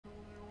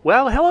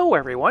Well, hello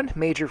everyone,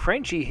 Major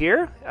Frenchy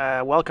here.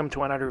 Welcome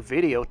to another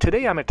video.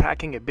 Today I'm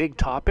attacking a big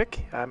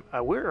topic.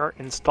 We're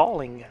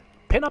installing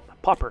Pinup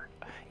Popper,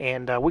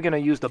 and we're going to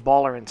use the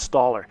baller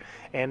installer.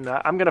 And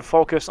I'm going to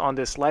focus on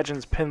this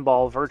Legends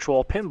Pinball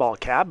virtual pinball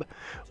cab,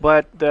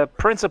 but the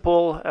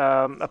principle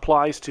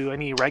applies to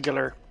any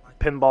regular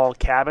pinball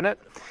cabinet.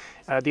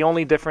 The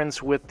only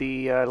difference with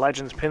the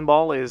Legends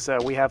Pinball is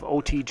we have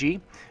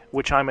OTG,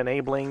 which I'm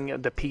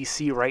enabling the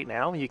PC right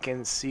now. You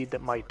can see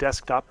that my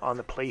desktop on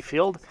the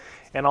playfield.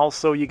 And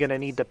also you're gonna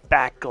need the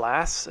back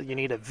glass. You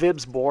need a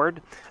VIBS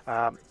board.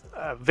 A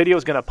video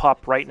is gonna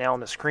pop right now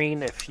on the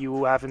screen. If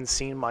you haven't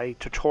seen my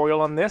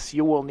tutorial on this,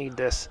 you will need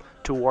this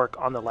to work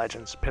on the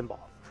Legends Pinball.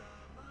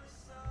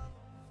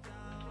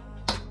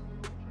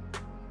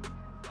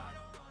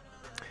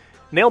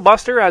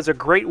 Nailbuster has a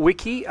great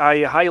wiki.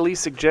 I highly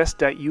suggest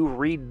that you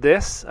read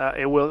this.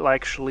 It will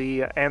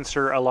actually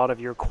answer a lot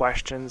of your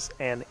questions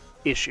and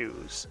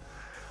issues.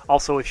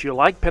 Also, if you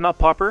like Pinup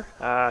Popper,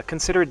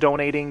 consider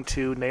donating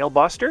to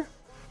Nailbuster.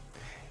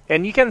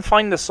 And you can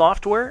find the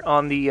software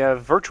on the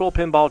virtual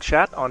pinball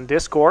chat on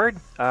Discord.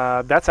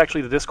 That's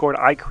actually the Discord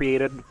I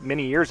created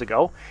many years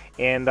ago,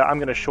 and I'm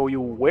going to show you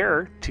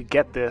where to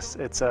get this.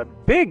 It's a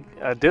big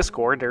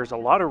Discord. There's a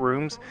lot of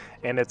rooms,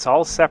 and it's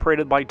all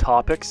separated by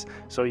topics.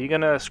 So you're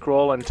going to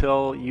scroll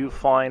until you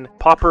find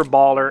Popper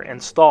Baller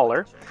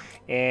Installer,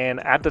 and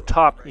at the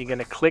top you're going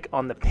to click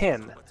on the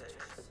pin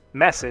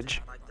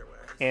message,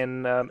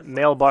 and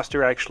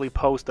Nailbuster actually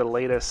posts the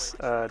latest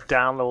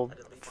download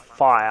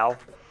file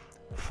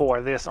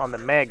for this on the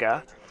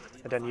Mega,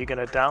 and then you're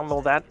going to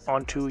download that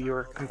onto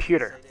your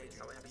computer.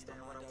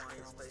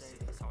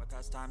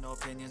 No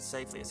opinions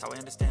safely. It's how I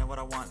understand what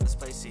I want in this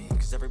place. See,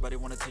 cause everybody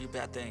wanna tell you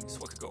bad things.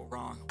 What could go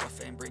wrong? What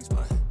fame brings,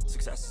 but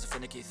success is a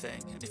finicky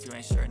thing. And if you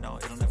ain't sure, no,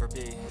 it'll never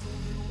be.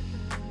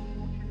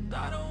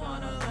 I don't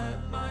wanna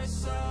let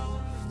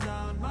myself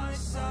down.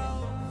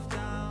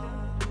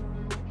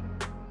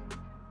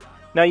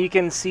 Now you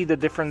can see the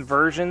different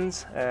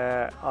versions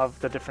of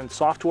the different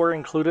software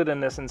included in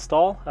this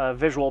install.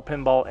 Visual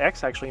Pinball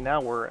X, actually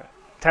now we're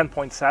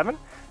 10.7.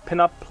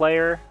 Pinup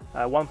Player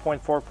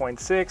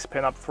 1.4.6,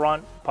 Pinup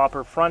Front,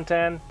 Popper Front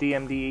End,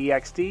 DMD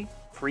EXT,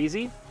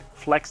 Freezy,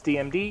 Flex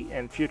DMD,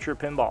 and Future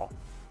Pinball.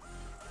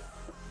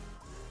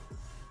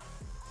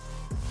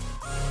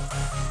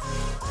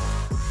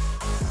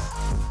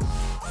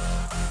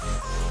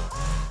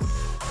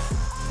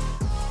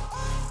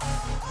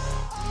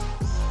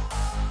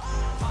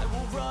 I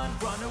will run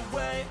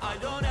away, I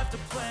don't have to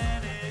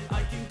plan it.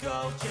 I can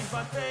go, change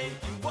my fate,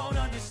 you won't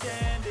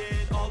understand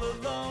it. All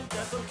alone,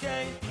 that's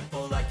okay,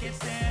 people I can't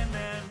stand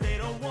them. They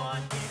don't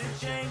want me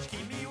to change,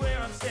 keep me where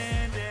I'm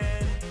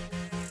standing.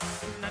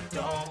 And I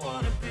don't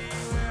want to be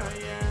where I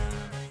am.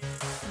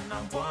 And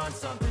I want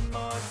something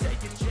more,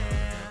 take a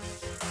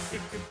chance.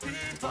 It could be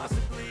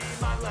possibly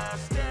my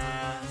last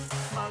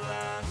dance, my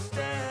last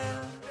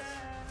dance.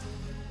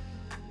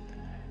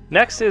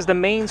 Next is the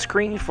main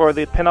screen for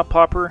the Pinup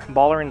Popper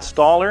Baller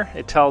Installer.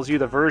 It tells you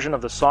the version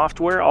of the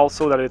software,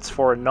 also that it's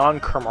for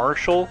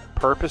non-commercial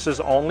purposes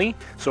only.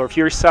 So if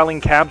you're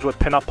selling cabs with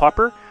Pinup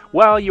Popper,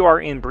 well, you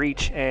are in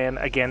breach and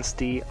against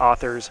the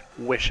author's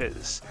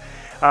wishes.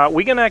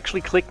 We're going to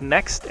actually click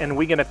next, and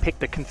we're going to pick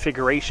the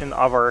configuration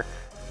of our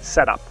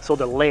setup, so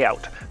the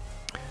layout.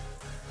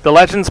 The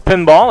Legends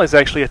Pinball is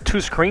actually a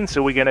 2-screen,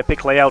 so we're going to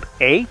pick layout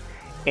A.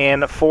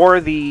 And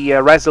for the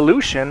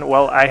resolution,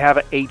 well, I have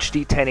a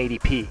HD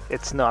 1080p.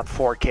 It's not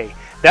 4K.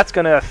 That's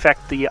going to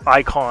affect the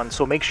icon,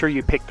 so make sure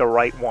you pick the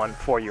right one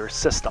for your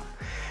system.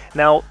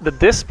 Now, the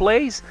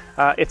displays,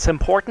 it's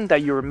important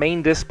that your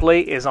main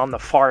display is on the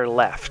far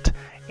left.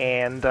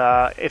 And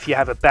if you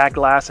have a back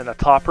glass and a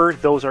topper,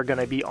 those are going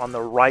to be on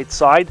the right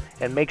side.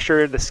 And make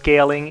sure the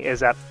scaling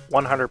is at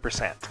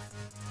 100%.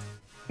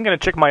 I'm going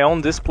to check my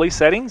own display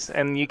settings,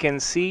 and you can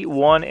see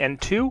 1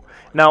 and 2.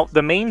 Now,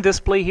 the main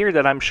display here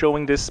that I'm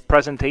showing this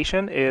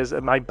presentation is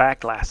my back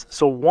glass.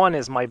 So 1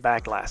 is my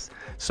back glass.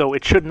 So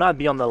it should not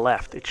be on the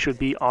left, it should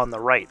be on the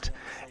right.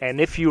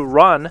 And if you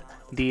run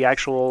the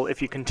actual,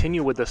 if you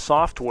continue with the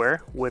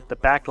software with the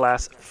back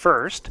glass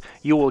first,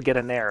 you will get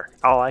an error.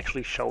 I'll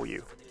actually show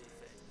you.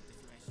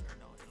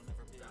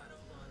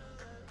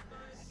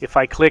 If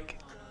I click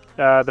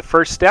the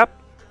first step,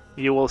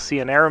 you will see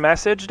an error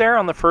message there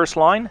on the first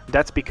line.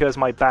 That's because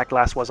my back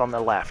glass was on the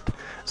left.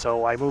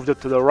 So I moved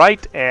it to the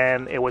right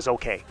and it was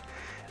okay.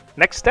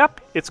 Next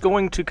step, it's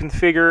going to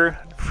configure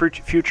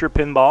Future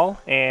Pinball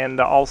and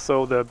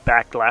also the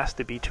back glass,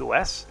 the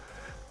B2S.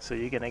 So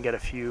you're going to get a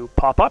few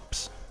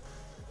pop-ups.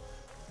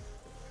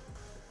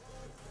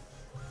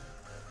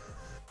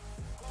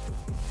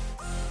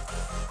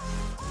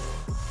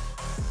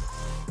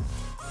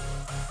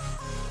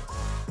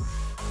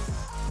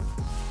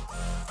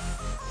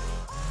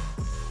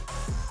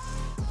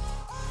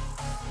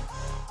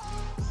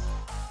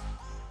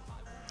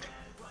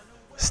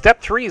 Step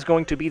 3 is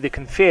going to be the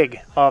config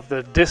of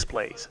the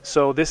displays.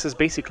 So this is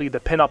basically the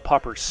Pinup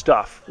Popper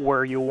stuff,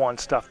 where you want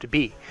stuff to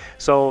be.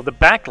 So the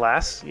back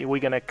glass,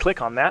 we're going to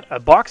click on that. A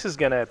box is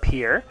going to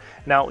appear.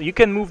 Now you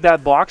can move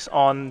that box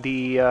on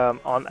the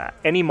on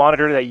any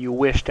monitor that you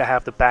wish to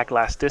have the back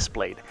glass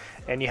displayed.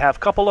 And you have a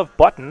couple of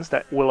buttons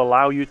that will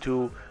allow you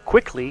to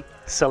quickly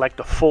select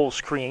the full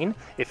screen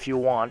if you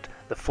want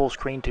the full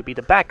screen to be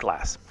the back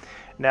glass.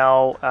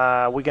 Now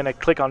we're going to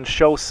click on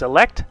Show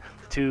Select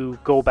to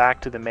go back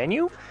to the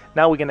menu.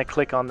 Now we're going to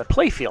click on the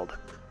playfield.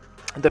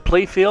 The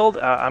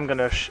playfield, I'm going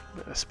to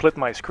split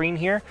my screen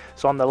here.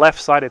 So on the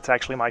left side, it's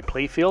actually my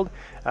playfield.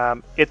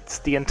 It's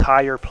the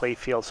entire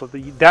playfield, so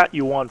that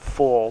you want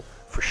full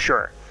for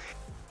sure.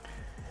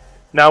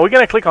 Now we're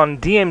going to click on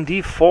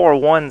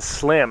DMD41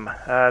 Slim.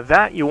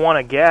 That you want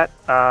to get,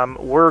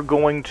 we're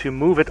going to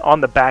move it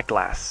on the back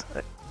glass.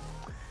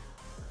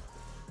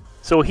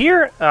 So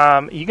here,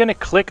 you're going to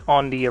click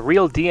on the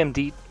Real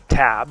DMD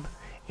tab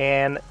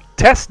and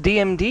Test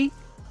DMD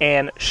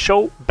and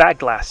Show Back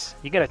Glass.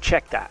 You're going to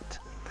check that.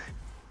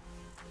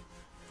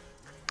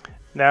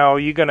 Now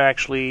you're going to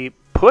actually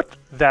put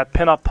that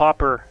Pinup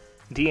Popper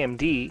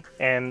DMD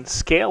and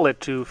scale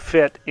it to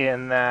fit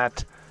in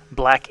that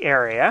black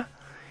area.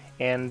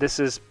 And this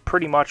is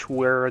pretty much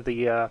where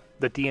the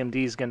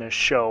DMD is going to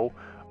show.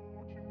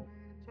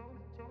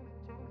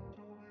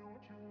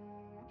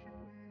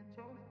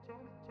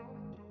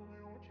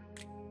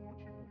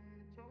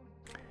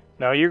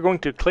 Now you're going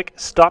to click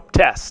Stop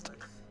Test.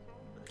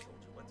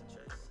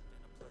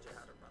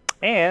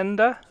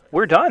 And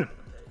we're done.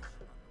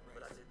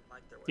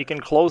 You can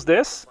close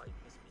this.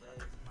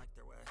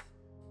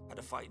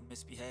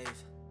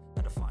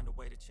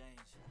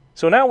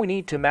 So now we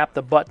need to map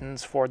the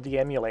buttons for the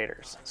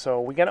emulators.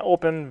 So we're going to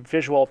open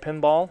Visual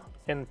Pinball.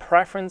 In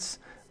Preference,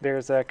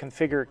 there's a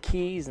Configure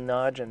Keys,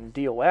 Nudge, and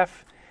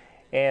DOF.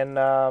 And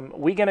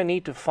we're going to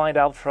need to find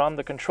out from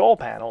the control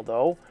panel,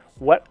 though,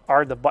 what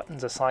are the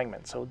buttons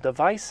assignments. So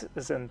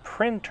devices and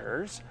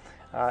printers,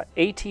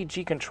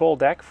 ATG control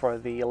deck for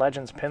the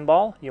Legends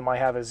Pinball. You might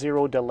have a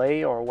 0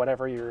 delay or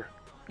whatever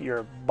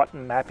your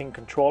button mapping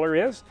controller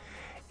is.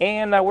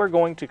 And we're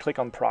going to click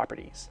on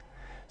Properties.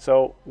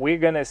 So we're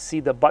going to see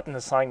the button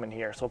assignment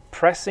here. So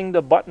pressing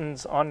the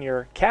buttons on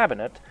your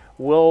cabinet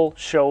will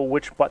show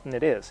which button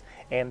it is.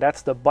 And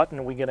that's the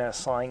button we're going to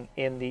assign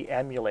in the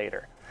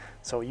emulator.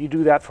 So you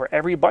do that for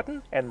every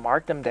button and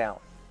mark them down.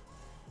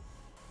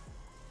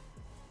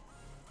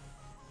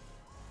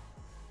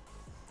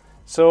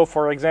 So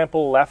for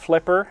example, left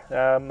flipper,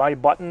 my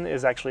button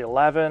is actually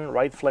 11,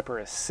 right flipper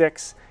is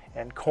 6,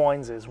 and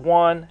coins is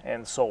 1,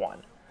 and so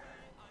on.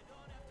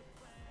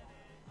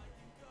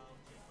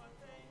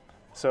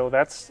 So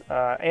that's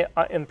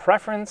in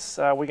preference,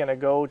 we're going to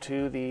go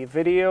to the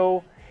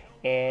video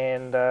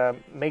and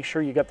make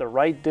sure you got the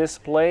right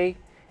display.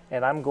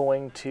 And I'm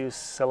going to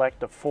select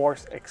the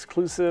Force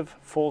Exclusive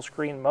Full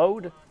Screen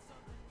Mode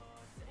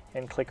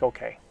and click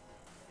OK.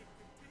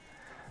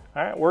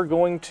 All right, we're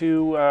going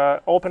to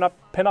open up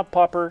Pinup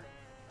Popper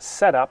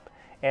Setup,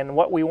 and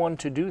what we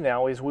want to do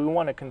now is we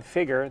want to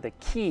configure the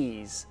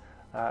keys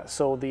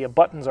so the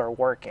buttons are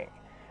working.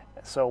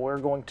 So we're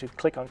going to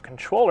click on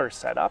Controller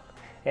Setup,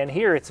 and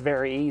here it's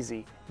very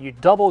easy. You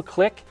double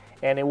click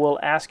and it will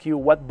ask you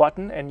what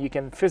button, and you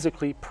can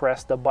physically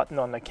press the button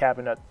on the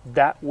cabinet.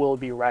 That will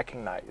be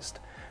recognized.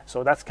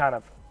 So that's kind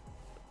of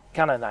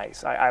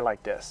nice. I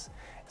like this.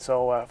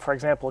 So for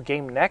example,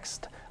 Game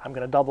Next, I'm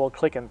going to double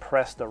click and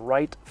press the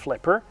right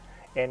flipper.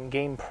 And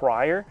Game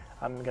Prior,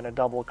 I'm going to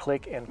double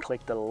click and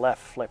click the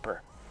left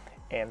flipper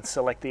and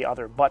select the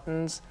other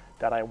buttons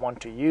that I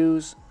want to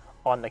use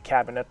on the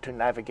cabinet to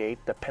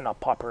navigate the Pinup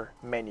Popper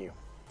menu.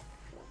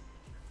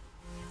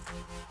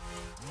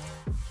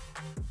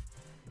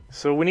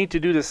 So we need to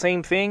do the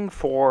same thing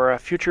for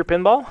Future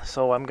Pinball.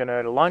 So I'm going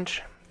to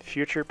launch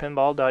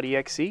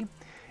futurepinball.exe,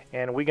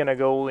 and we're going to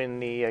go in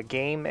the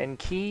Game and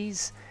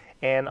Keys.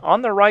 And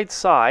on the right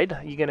side,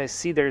 you're going to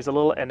see there's a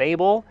little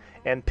Enable,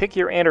 and pick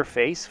your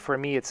interface. For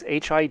me, it's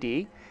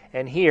HID.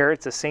 And here,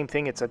 it's the same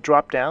thing. It's a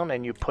drop down,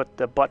 and you put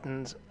the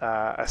buttons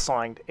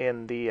assigned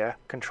in the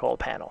control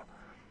panel.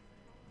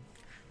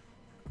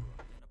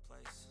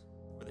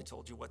 Where they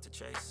told you what to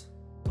chase,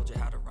 told you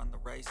how to run the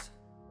race.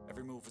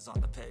 Every move was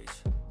on the page,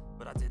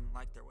 but I didn't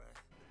like their way.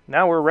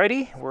 Now we're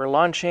ready. We're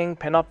launching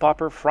Pinup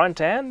Popper front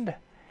end,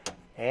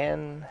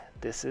 and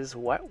this is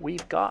what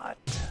we've got.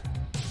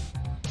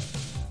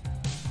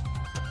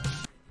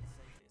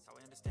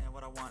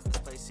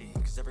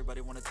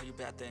 Everybody wanna tell you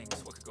bad things.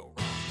 What could go wrong?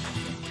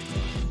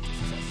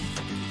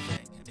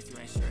 And if you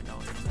ain't sure, no,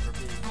 it'll never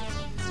be.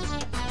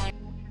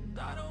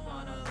 I don't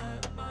wanna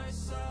let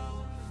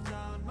myself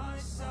down.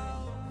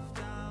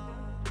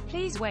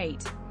 Please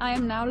wait. I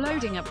am now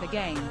loading up the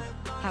game.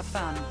 Have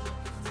fun.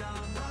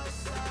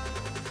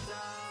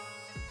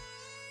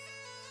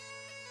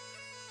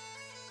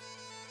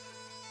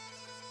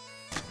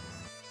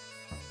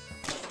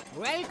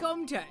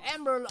 Welcome to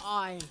Emerald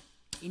Isle.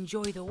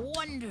 Enjoy the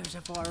wonders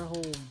of our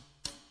home.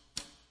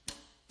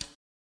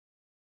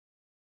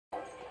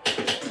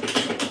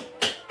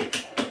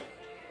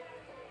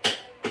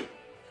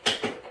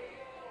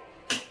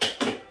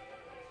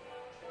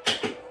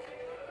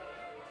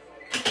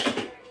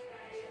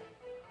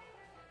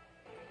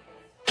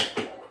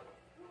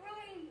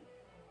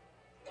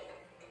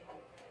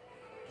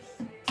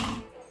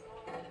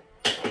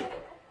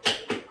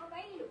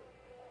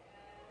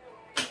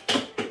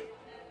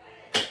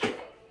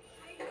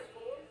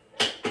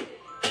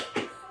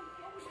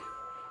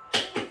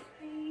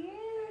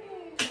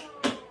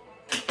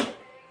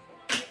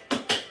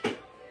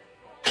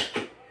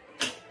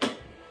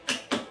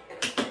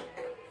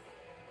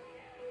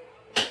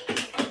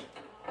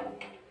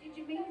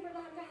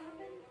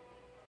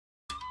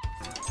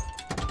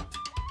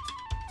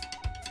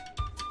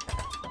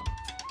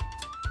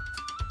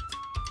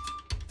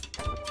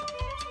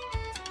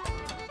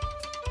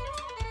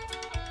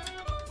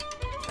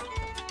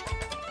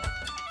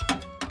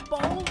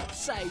 pinball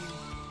sound.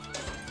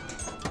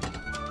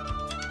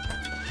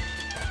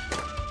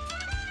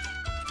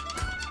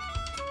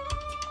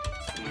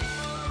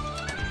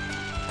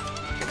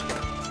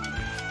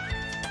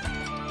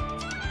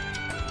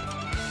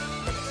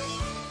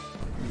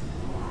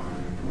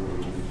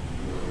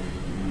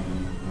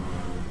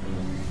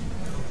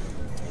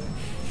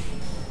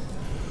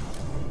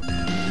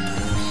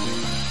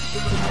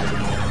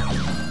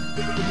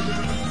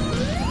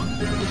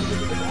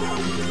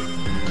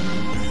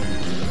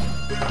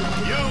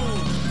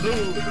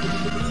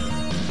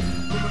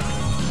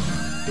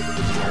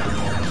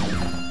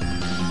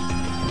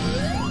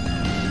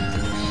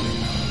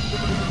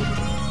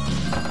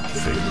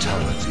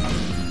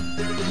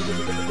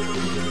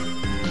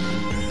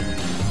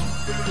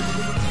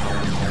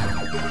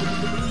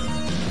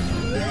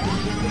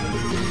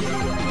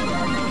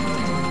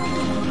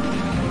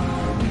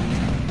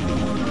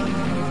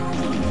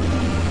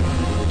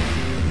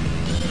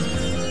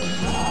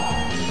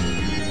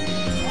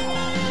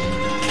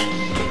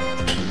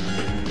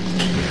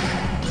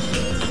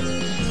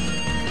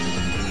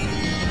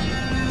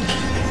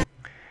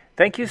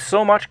 Thank you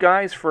so much,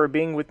 guys, for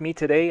being with me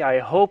today. I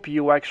hope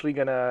you actually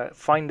gonna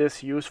find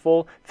this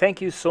useful.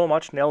 Thank you so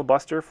much,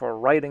 Nailbuster, for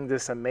writing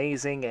this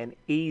amazing and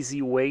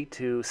easy way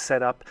to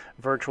set up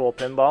virtual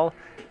pinball.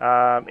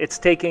 It's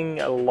taking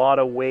a lot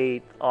of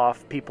weight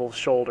off people's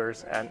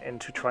shoulders and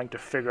into trying to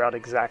figure out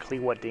exactly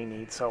what they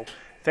need. So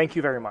thank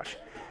you very much.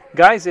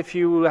 Guys, if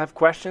you have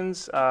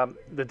questions,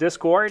 the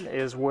Discord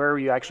is where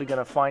you're actually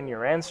gonna find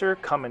your answer.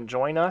 Come and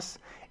join us,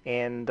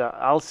 and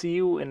I'll see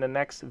you in the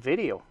next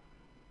video.